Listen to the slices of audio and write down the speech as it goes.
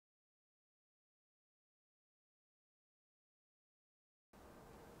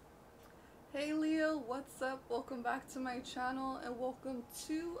Hey Leo, what's up? Welcome back to my channel and welcome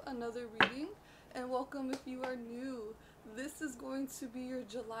to another reading, and welcome if you are new. This is going to be your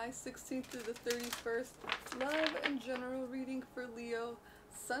July 16th through the 31st love and general reading for Leo,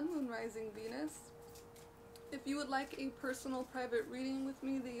 Sun, Moon, Rising, Venus. If you would like a personal private reading with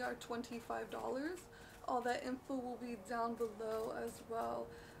me, they are $25. All that info will be down below as well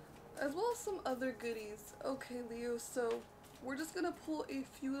as some other goodies. Okay Leo, so we're just gonna pull a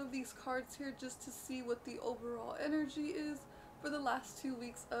few of these cards here just to see what the overall energy is for the last 2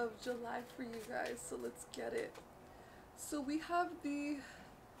 weeks of July for you guys. So let's get it. So we have the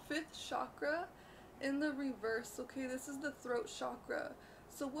 5th chakra in the reverse. Okay, this is the throat chakra.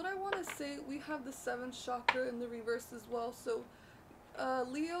 So what I want to say, we have the 7th chakra in the reverse as well. So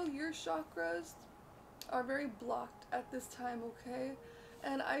Leo, your chakras are very blocked at this time, okay?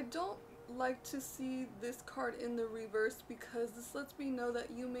 And I don't like to see this card in the reverse because this lets me know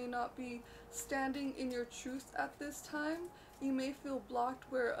that you may not be standing in your truth at this time. You may feel blocked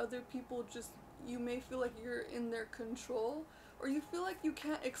where other people you may feel like you're in their control, or you feel like you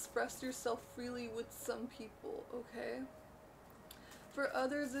can't express yourself freely with some people, okay? For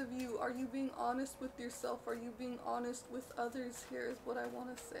others of you, are you being honest with yourself? Are you being honest with others here is what I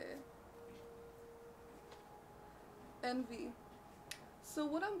want to say. Envy. So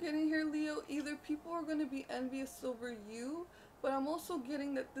what I'm getting here, Leo, either people are going to be envious over you, but I'm also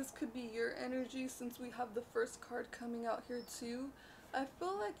getting that this could be your energy since we have the first card coming out here too. I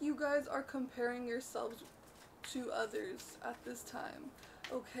feel like you guys are comparing yourselves to others at this time,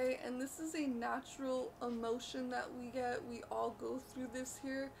 okay? And this is a natural emotion that we get. We all go through this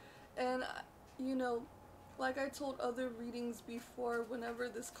here. And, you know, like I told other readings before, whenever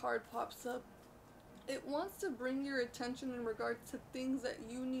this card pops up, it wants to bring your attention in regards to things that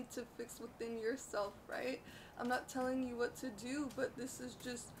you need to fix within yourself, right? I'm not telling you what to do, but this is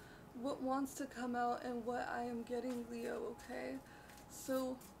just what wants to come out and what I am getting, Leo, okay?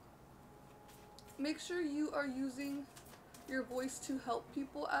 So make sure you are using your voice to help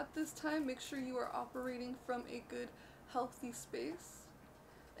people at this time. Make sure you are operating from a good, healthy space.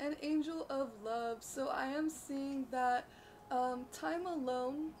 An angel of love. So I am seeing that time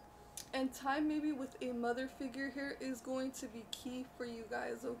alone and time maybe with a mother figure here is going to be key for you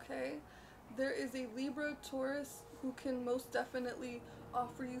guys, okay? There is a Libra, Taurus who can most definitely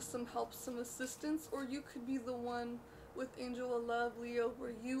offer you some help, some assistance, or you could be the one with Angel of Love, Leo,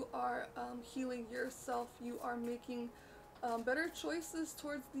 where you are healing yourself. You are making better choices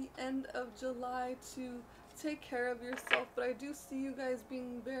towards the end of July to take care of yourself. But I do see you guys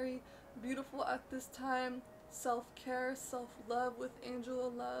being very beautiful at this time. Self-care, self-love with Angel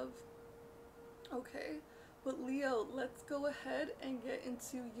of Love. Okay, but Leo, let's go ahead and get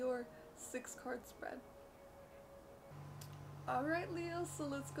into your 6-card spread. Alright Leo, so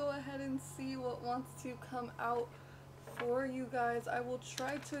let's go ahead and see what wants to come out for you guys. I will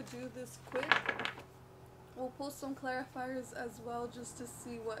try to do this quick. We'll pull some clarifiers as well just to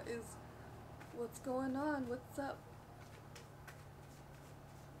see what's going on, what's up.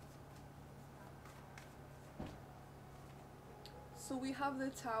 So we have the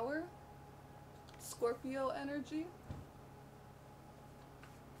Tower, Scorpio energy.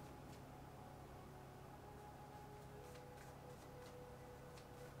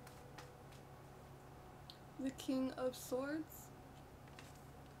 The King of Swords,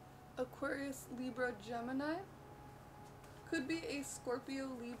 Aquarius, Libra, Gemini. Could be a Scorpio,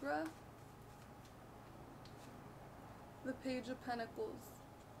 Libra. The Page of Pentacles,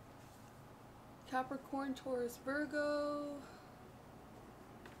 Capricorn, Taurus, Virgo.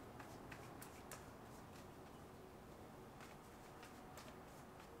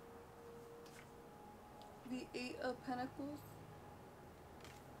 The 8 of Pentacles,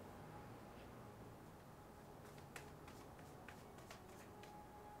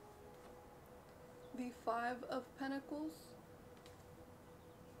 the 5 of Pentacles,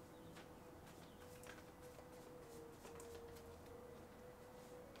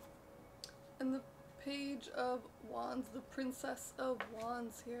 and the Page of Wands, the Princess of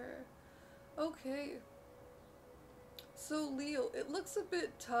Wands here. Okay, so Leo, it looks a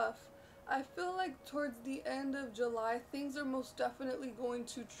bit tough. I feel like towards the end of July, things are most definitely going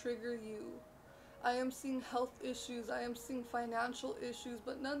to trigger you. I am seeing health issues, I am seeing financial issues,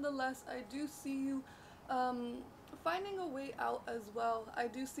 but nonetheless, I do see you finding a way out as well. I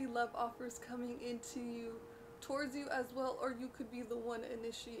do see love offers coming towards you as well, or you could be the one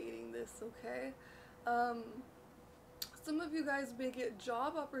initiating this, okay? Some of you guys may get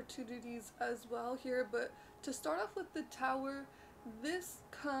job opportunities as well here, but to start off with the Tower, this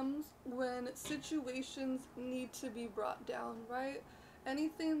comes when situations need to be brought down, right?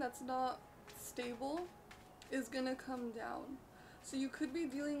 Anything that's not unstable is gonna come down. So you could be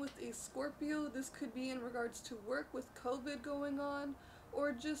dealing with a Scorpio. This could be in regards to work with COVID going on,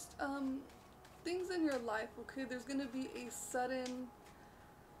 or just things in your life, okay? There's gonna be a sudden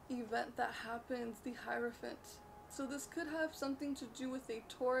event that happens, the Hierophant. So this could have something to do with a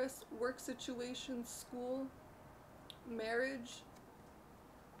Taurus, work situation, school, marriage.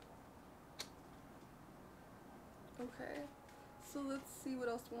 Okay, so let's see what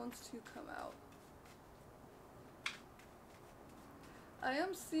else wants to come out. I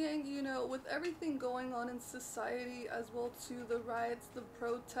am seeing, you know, with everything going on in society, as well to the riots, the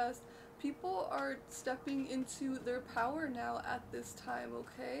protests, people are stepping into their power now at this time,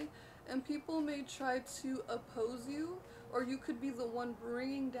 okay? And people may try to oppose you, or you could be the one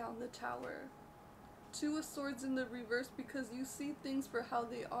bringing down the tower. Two of Swords in the reverse, because you see things for how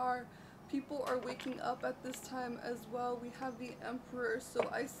they are. People are waking up at this time as well. We have the Emperor, so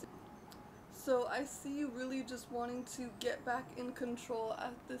I see you really just wanting to get back in control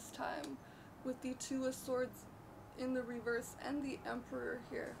at this time with the Two of Swords in the reverse and the Emperor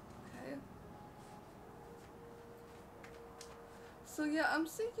here, okay? So yeah, I'm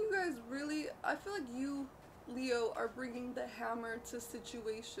seeing you guys really, I feel like you, Leo, are bringing the hammer to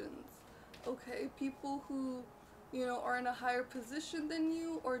situations, okay? People who, you know, are in a higher position than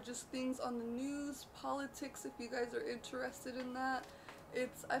you, or just things on the news, politics, if you guys are interested in that.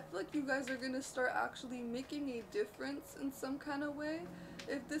 I feel like you guys are going to start actually making a difference in some kind of way.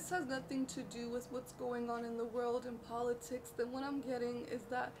 If this has nothing to do with what's going on in the world and politics, then what I'm getting is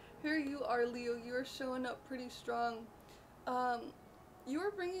that here you are, Leo, you are showing up pretty strong. You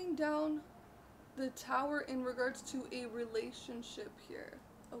are bringing down the tower in regards to a relationship here,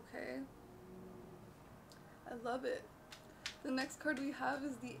 okay? I love it. The next card we have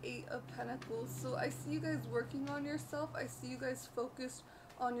is the Eight of Pentacles. So I see you guys working on yourself. I see you guys focused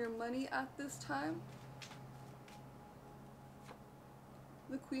on your money at this time.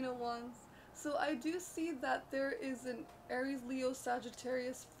 The Queen of Wands. So I do see that there is an Aries, Leo,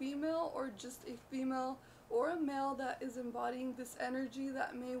 Sagittarius female, or just a female or a male that is embodying this energy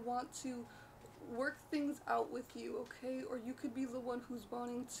that may want to work things out with you, okay? Or you could be the one who's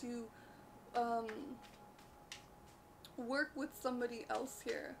wanting to work with somebody else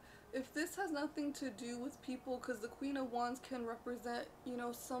here. If this has nothing to do with people, because the Queen of Wands can represent, you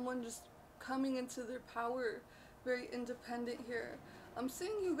know, someone just coming into their power, very independent here. I'm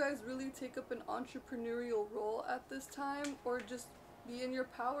seeing you guys really take up an entrepreneurial role at this time, or just be in your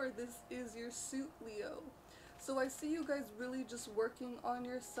power. This is your suit, Leo. So I see you guys really just working on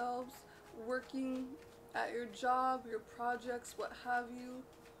yourselves, working at your job, your projects, what have you.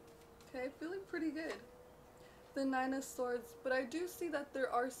 Okay, feeling pretty good. The Nine of Swords, but I do see that there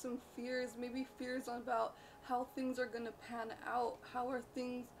are some fears, maybe fears about how things are going to pan out. How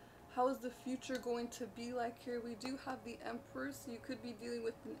is the future going to be like here? We do have the Emperor, so you could be dealing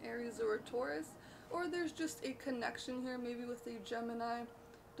with an Aries or a Taurus, or there's just a connection here, maybe with a Gemini.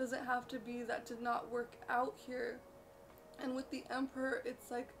 Doesn't have to be, that did not work out here. And with the Emperor, it's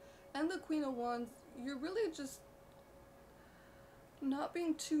like, and the Queen of Wands, you're really just not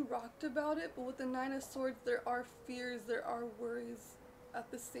being too rocked about it, but with the Nine of Swords, there are fears, there are worries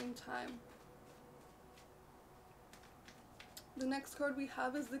at the same time. The next card we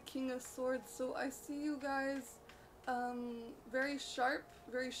have is the King of Swords. So I see you guys very sharp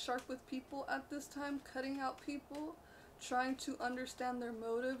with people at this time, cutting out people, trying to understand their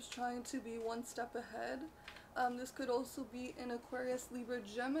motives, trying to be one step ahead. This could also be an Aquarius, Libra,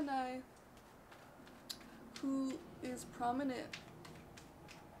 Gemini who is prominent.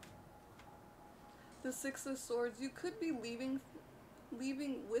 The Six of Swords, you could be leaving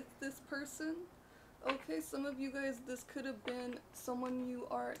with this person. Okay, some of you guys, this could have been someone you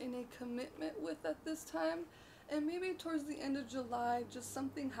are in a commitment with at this time. And maybe towards the end of July, just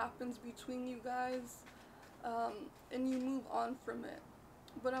something happens between you guys, and you move on from it.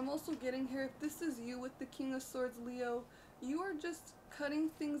 But I'm also getting here, if this is you with the King of Swords, Leo, you are just cutting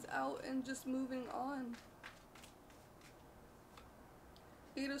things out and just moving on.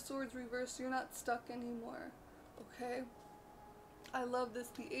 Eight of Swords reversed, you're not stuck anymore, okay? I love this,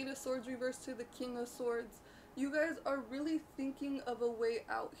 the Eight of Swords reversed to the King of Swords. You guys are really thinking of a way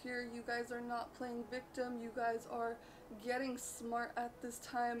out here. You guys are not playing victim. You guys are getting smart at this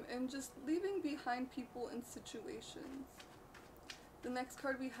time and just leaving behind people in situations. The next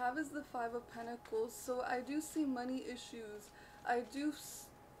card we have is the Five of Pentacles. So I do see money issues. I do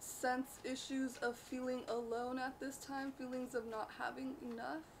sense issues of feeling alone at this time, feelings of not having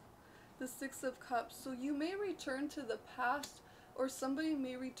enough. The Six of Cups, so you may return to the past, or somebody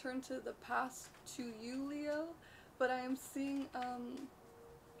may return to the past to you, Leo, but I am seeing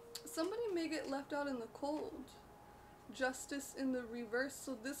somebody may get left out in the cold. Justice in the reverse.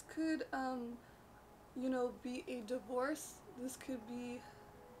 So this could, you know, be a divorce. This could be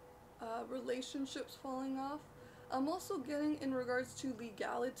relationships falling off. I'm also getting in regards to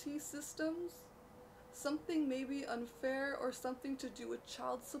legality systems. Something maybe unfair or something to do with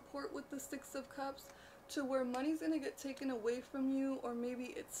child support with the Six of Cups, to where money's going to get taken away from you, or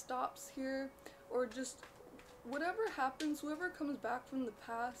maybe it stops here, or just whatever happens, whoever comes back from the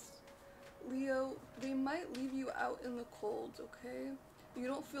past, Leo, they might leave you out in the cold, okay? You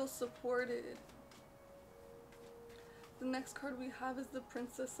don't feel supported. The next card we have is the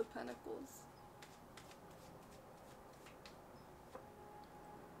Princess of Pentacles.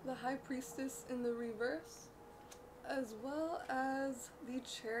 The High Priestess in the reverse, as well as the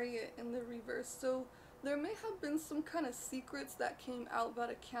Chariot in the reverse. So there may have been some kind of secrets that came out about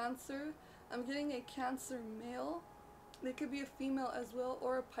a Cancer. I'm getting a Cancer male. They could be a female as well,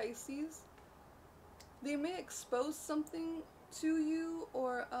 or a Pisces. They may expose something to you,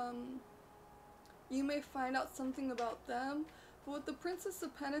 or you may find out something about them. But with the Princess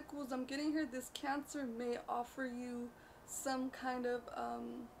of Pentacles, I'm getting here this Cancer may offer you some kind of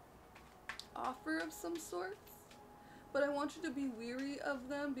offer of some sorts. But I want you to be weary of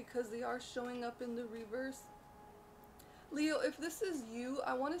them because they are showing up in the reverse. Leo, if this is you,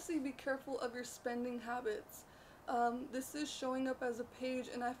 I want to say be careful of your spending habits. This is showing up as a page,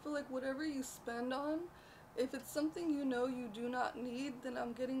 and I feel like whatever you spend on, if it's something you know you do not need, then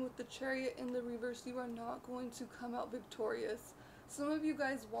I'm getting with the Chariot in the reverse, you are not going to come out victorious. Some of you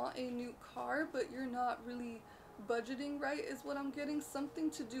guys want a new car, but you're not really budgeting right, is what I'm getting. Something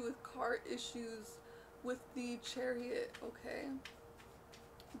to do with car issues with the Chariot, okay?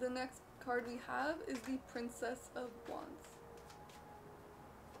 The next card we have is the Princess of Wands.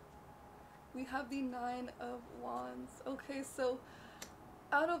 We have the Nine of Wands. Okay, so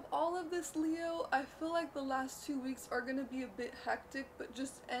out of all of this, Leo, I feel like the last 2 weeks are going to be a bit hectic, but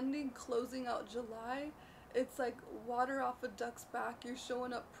just ending, closing out July, it's like water off a duck's back. You're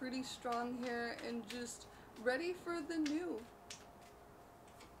showing up pretty strong here and just ready for the new.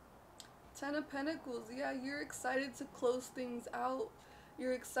 Ten of Pentacles, yeah, you're excited to close things out.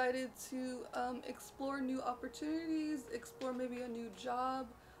 You're excited to explore new opportunities, explore maybe a new job,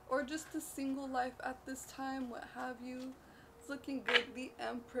 or just a single life at this time, what have you. It's looking good, the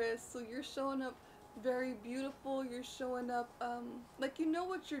Empress. So you're showing up very beautiful. You're showing up like you know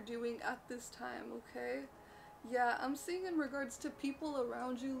what you're doing at this time, okay? Yeah, I'm seeing in regards to people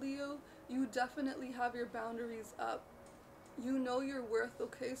around you, Leo, you definitely have your boundaries up. You know your worth,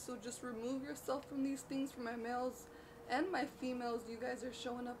 okay? So just remove yourself from these things. For my males and my females, you guys are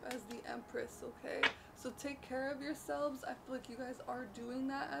showing up as the Empress, okay? So take care of yourselves. I feel like you guys are doing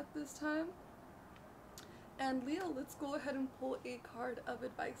that at this time. And Leo, let's go ahead and pull a card of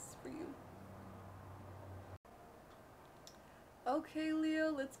advice for you. Okay,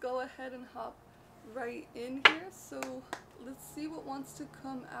 Leo, let's go ahead and hop right in here. So let's see what wants to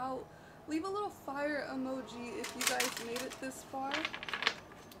come out. Leave a little fire emoji if you guys made it this far,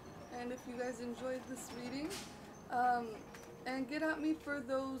 and if you guys enjoyed this reading, and get at me for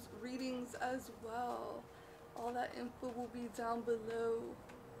those readings as well. All that info will be down below.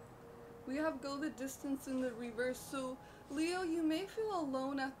 We have Go the Distance in the reverse. So Leo, you may feel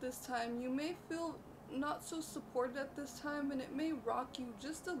alone at this time. You may feel not so supported at this time, and it may rock you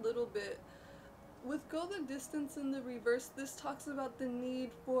just a little bit. With Go the Distance in the reverse, this talks about the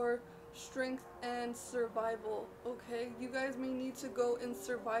need for strength and survival, okay? You guys may need to go in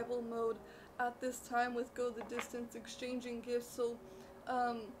survival mode at this time with Go the Distance, exchanging gifts. So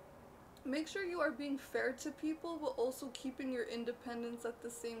make sure you are being fair to people, but also keeping your independence at the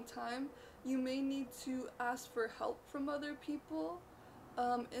same time. You may need to ask for help from other people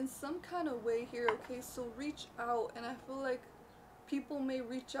in some kind of way here, okay? So reach out, and I feel like people may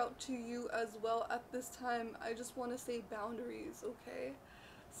reach out to you as well at this time. I just want to say boundaries, okay?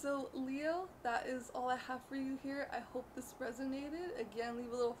 So Leo, that is all I have for you here. I hope this resonated. Again,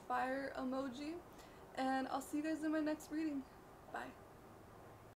 leave a little fire emoji, and I'll see you guys in my next reading. Bye.